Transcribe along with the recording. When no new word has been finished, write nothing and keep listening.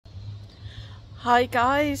Hi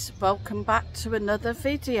guys, welcome back to another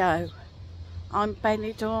video. I'm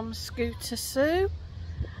Benidorm Scooter Sue.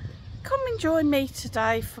 Come and join me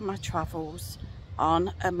today for my travels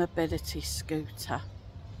on a mobility scooter.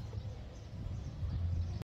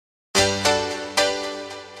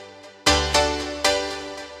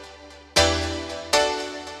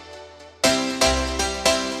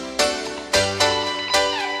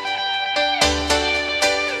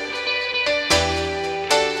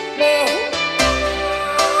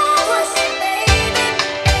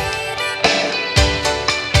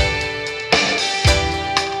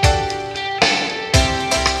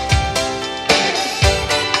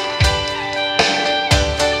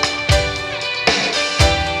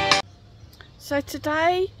 So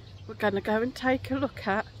today we're going to go and take a look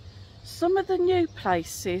at some of the new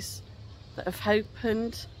places that have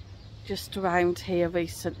opened just around here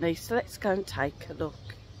recently. So let's go and take a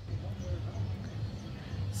look.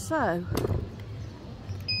 So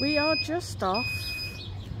we are just off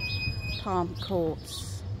Palm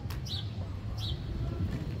Courts.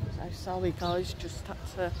 So sorry guys, just had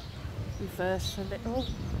to reverse a little.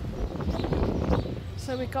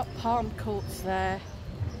 So we got Palm Courts there.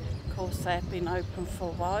 Of course they've been open for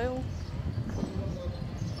a while,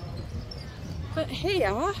 but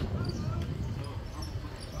here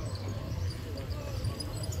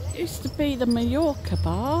used to be the Mallorca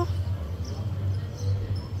bar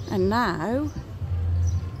and now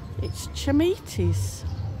it's Chamiti's.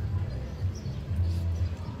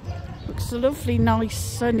 Looks a lovely nice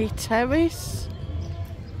sunny terrace.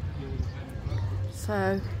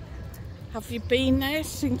 So have you been there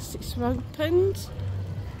since it's opened?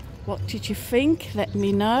 What did you think? Let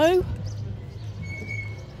me know.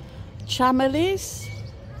 Chamiti's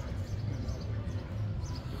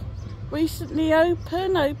recently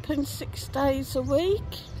open 6 days a week,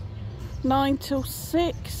 9 till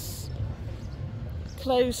 6,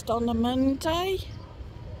 closed on a Monday.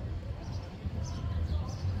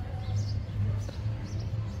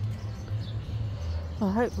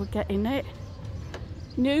 I hope we're getting it.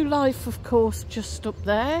 New Life, of course, just up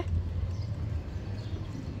there.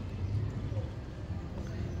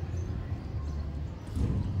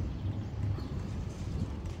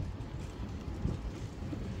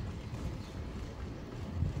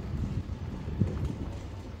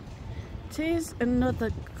 It is another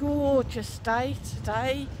gorgeous day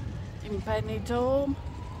today in Benidorm.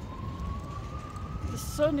 The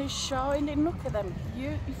sun is shining. Look at them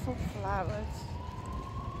beautiful flowers.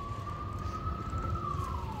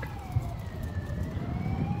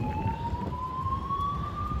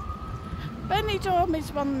 Benidorm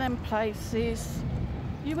is one of them places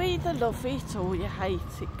you either love it or you hate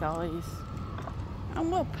it, guys. And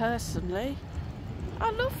well, personally,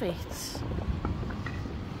 I love it.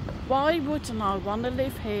 Why wouldn't I want to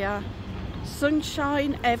live here?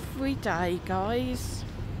 Sunshine every day, guys,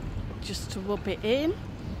 just to rub it in.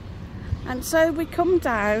 And so we come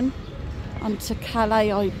down onto Calais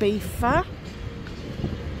Ibiza,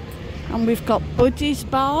 and we've got Buddy's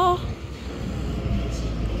Bar.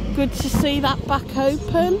 Good to see that back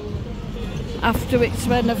open after its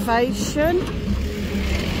renovation.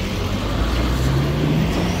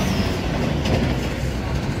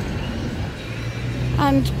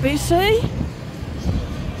 And busy.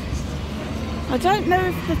 I don't know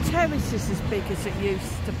if the terrace is as big as it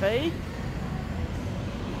used to be.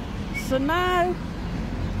 So now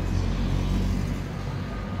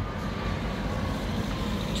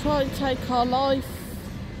try and take our life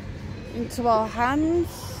into our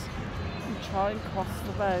hands and try and cross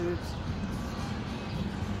the road.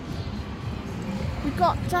 We've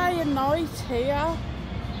got day and night here,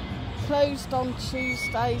 closed on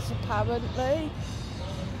Tuesdays apparently.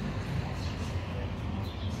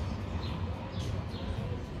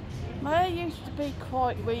 They used to be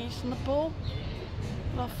quite reasonable,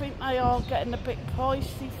 but I think they are getting a bit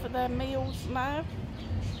pricey for their meals now.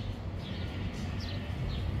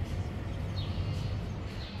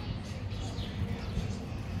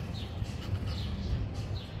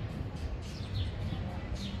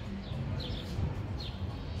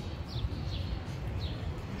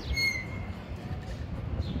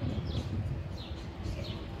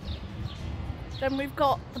 Then we've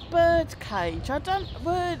got the bird cage. I don't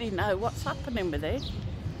really know what's happening with it.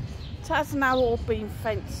 It has now all been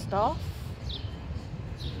fenced off.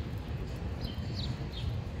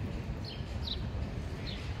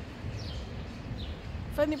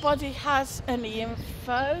 If anybody has any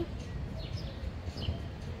info,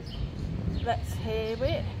 let's hear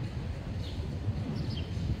it.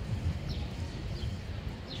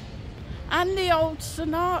 And the old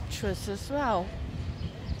Sinatras as well.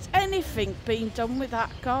 Has anything been done with that,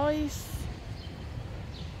 guys?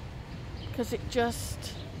 because it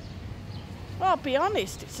just, well, I'll be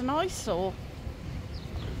honest, it's an eyesore.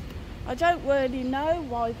 I don't really know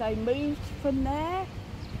why they moved from there.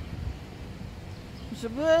 It was a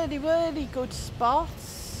really, really good spot.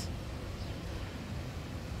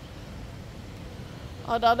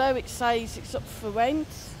 And I know it says it's up for rent,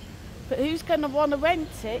 but who's going to want to rent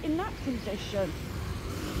it in that condition?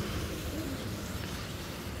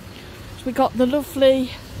 So we got the lovely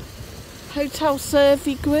hotel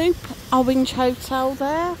survey group, Orange Hotel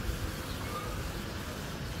there.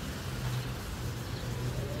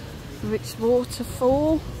 Its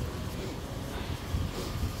waterfall.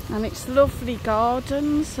 And it's lovely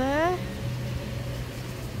gardens there.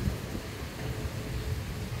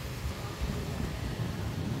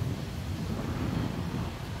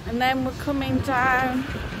 And then we're coming down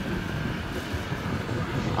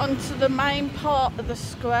onto the main part of the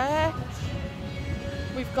square.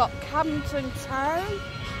 We've got Camden Town.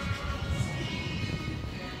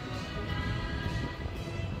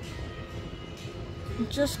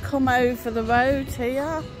 Just come over the road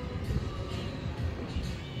here.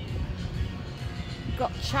 We've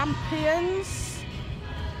got Champions.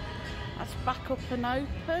 That's back up and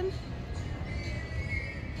open.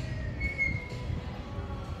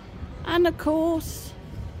 And of course,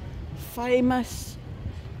 famous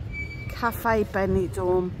Cafe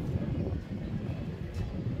Benidorm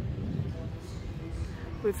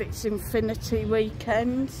with its infinity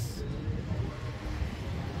weekends.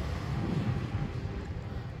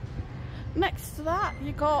 Next to that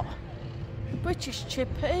you got British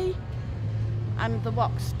Chippy and the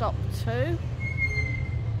Rock Stop too.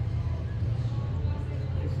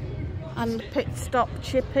 And the Pit Stop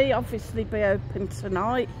Chippy obviously be open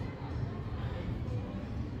tonight.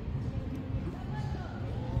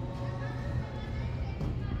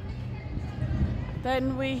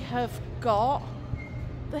 Then we have got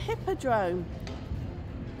the Hippodrome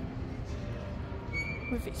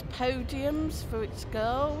with its podiums for its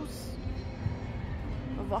girls,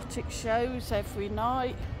 erotic shows every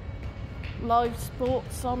night, live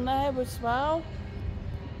sports on there as well.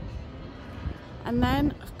 And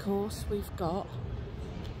then of course we've got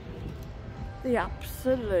the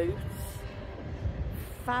absolute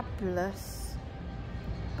fabulous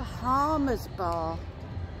Bahamas bar.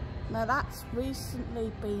 Now that's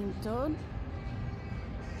recently been done.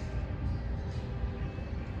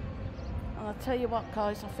 And I'll tell you what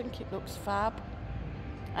guys, I think it looks fab.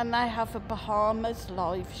 And they have a Bahamas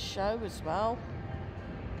live show as well.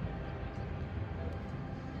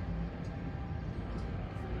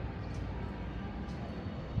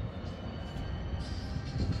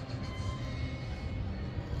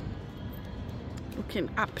 Looking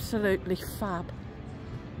absolutely fab.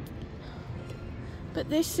 But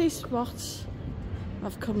this is what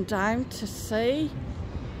I've come down to see,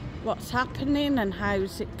 what's happening and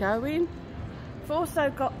how's it going. We've also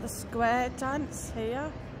got the square dance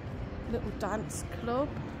here, little dance club.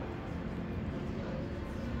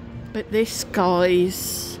 But this,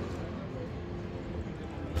 guys,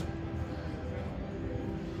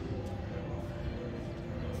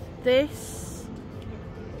 this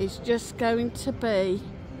is just going to be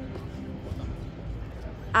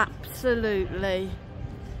absolutely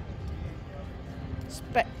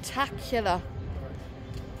spectacular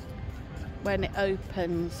when it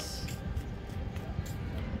opens.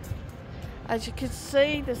 As you can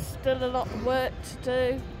see, there's still a lot of work to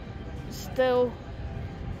do. Still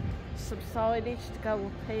some signage to go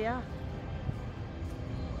up here,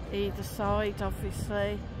 either side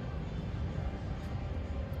obviously,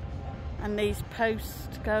 and these posts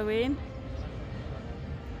to go in.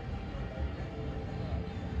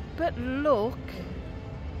 But look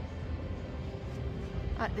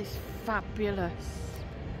at this fabulous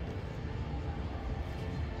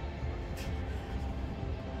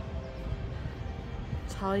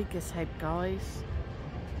tiger's head, guys.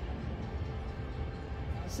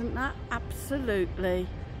 Isn't that absolutely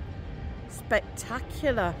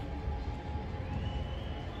spectacular?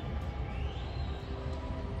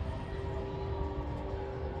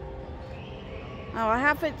 Now, I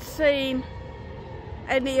haven't seen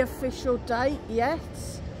any official date yet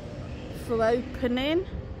for opening.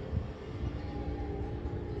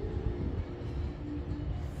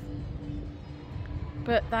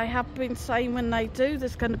 But they have been saying when they do,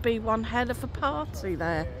 there's going to be one hell of a party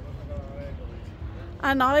there.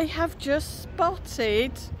 And I have just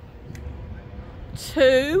spotted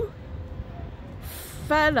two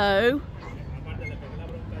fellow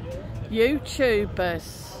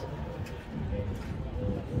YouTubers.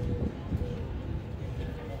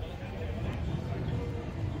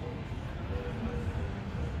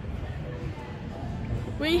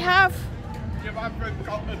 We have You haven't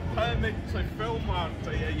got a permit to film out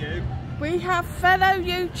here, you. We have fellow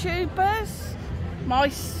YouTubers. My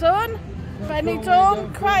son,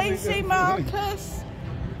 Benidorm Crazy Marcus,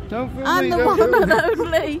 and the one and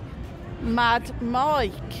only Mad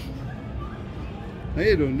Mike. How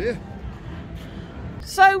you doing there?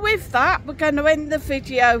 So with that, we're going to end the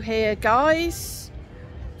video here, guys.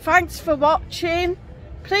 Thanks for watching.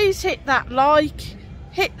 Please hit that like,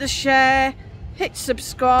 hit the share, hit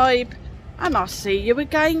subscribe, and I'll see you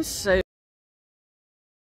again soon.